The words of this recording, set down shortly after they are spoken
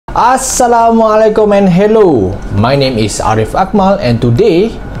Assalamualaikum and hello. My name is Arif Akmal and today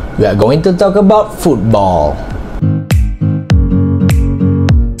we are going to talk about football.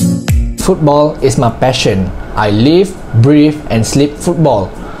 Football is my passion. I live, breathe and sleep football.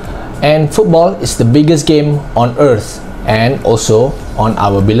 And football is the biggest game on earth and also on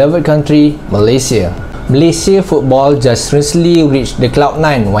our beloved country, Malaysia. Malaysia football just recently reached the cloud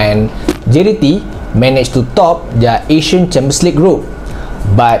 9 when JDT managed to top their Asian Champions League group.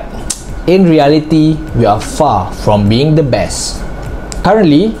 But in reality, we are far from being the best.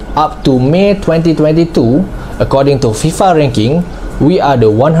 Currently, up to May 2022, according to FIFA ranking, we are the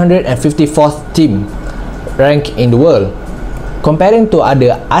 154th team ranked in the world. Comparing to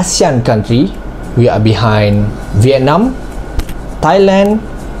other ASEAN countries, we are behind Vietnam, Thailand,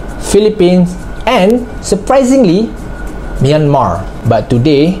 Philippines, and surprisingly, Myanmar. But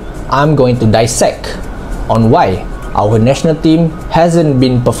today, I'm going to dissect on why our national team hasn't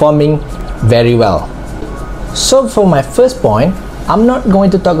been performing very well. So for my first point, I'm not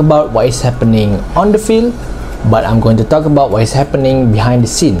going to talk about what is happening on the field, but I'm going to talk about what is happening behind the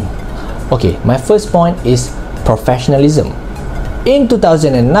scene. Okay, my first point is professionalism. In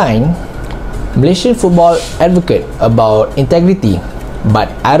 2009, Malaysian football advocated about integrity, but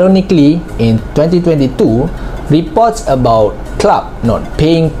ironically, in 2022, reports about club not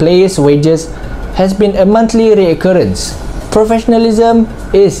paying players' wages has been a monthly reoccurrence. Professionalism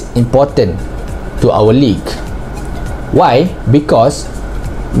is important to our league. Why? Because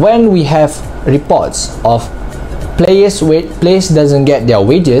when we have reports of players doesn't get their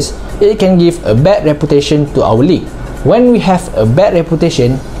wages, it can give a bad reputation to our league. When we have a bad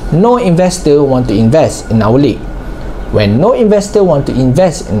reputation, no investor want to invest in our league. When no investor want to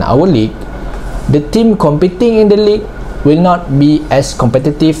invest in our league, the team competing in the league will not be as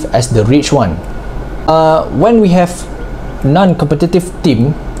competitive as the rich one. When we have non-competitive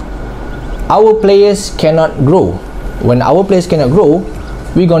team, our players cannot grow. When our players cannot grow,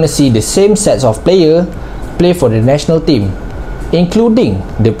 we're gonna see the same sets of players play for the national team, including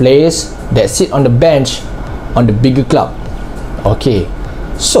the players that sit on the bench on the bigger club. Okay,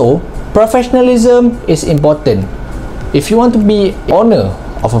 so professionalism is important. If you want to be owner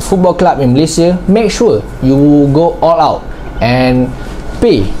of a football club in Malaysia, make sure you go all out and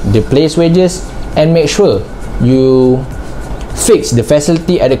pay the players' wages and make sure you fix the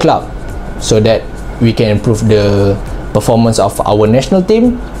facility at the club so that we can improve the performance of our national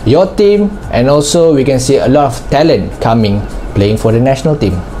team, your team, and also we can see a lot of talent coming playing for the national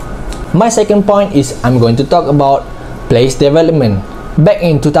team. My second point is I'm going to talk about players development. Back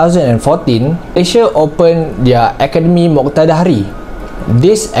in 2014, Malaysia opened their Academy Moqtadahari.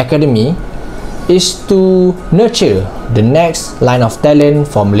 This academy is to nurture the next line of talent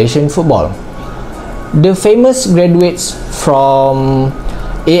for Malaysian football. The famous graduates from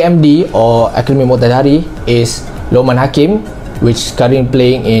AMD or Academy Moqtadahari is Lokman Hakim, which is currently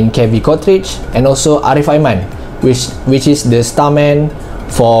playing in KV Kotrich, and also Arif Akmal, which is the starman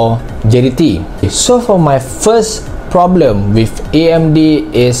for JDT. So for my first problem with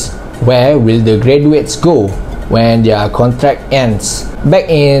AMD is where will the graduates go when their contract ends. Back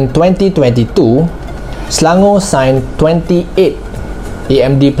in 2022, Selangor signed 28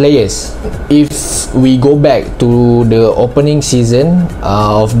 AMD players. If we go back to the opening season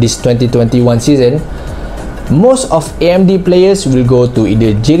of this 2021 season, most of AMD players will go to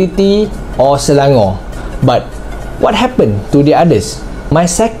either JDT or Selangor. But what happened to the others? My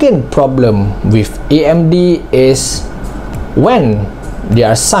second problem with AMD is when they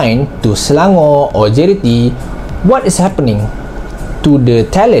are signed to Selangor or JDT, what is happening to the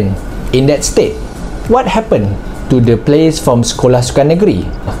talent in that state? What happened to the players from Sekolah Sukan Negeri?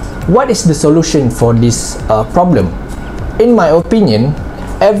 What is the solution for this problem? In my opinion,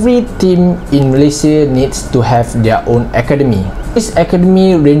 every team in Malaysia needs to have their own academy. This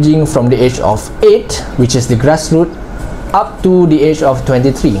academy ranging from the age of 8, which is the grassroots, up to the age of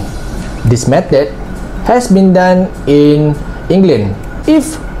 23. This method has been done in England.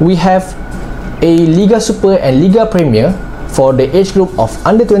 If we have a Liga Super and Liga Premier for the age group of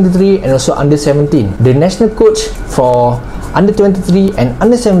under 23 and also under 17, the national coach for under 23 and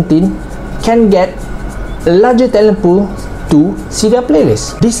under 17 can get a larger talent pool to see their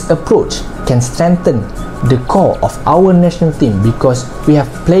playlists. This approach can strengthen the core of our national team because we have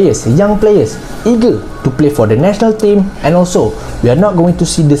players, young players, eager to play for the national team, and also we are not going to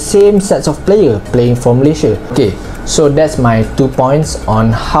see the same sets of players playing for Malaysia. Okay, so that's my 2 points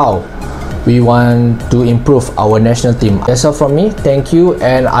on how we want to improve our national team. That's all from me. Thank you,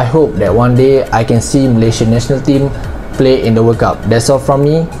 and I hope that one day I can see Malaysian national team play in the World Cup. That's all from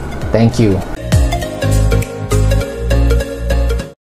me. Thank you.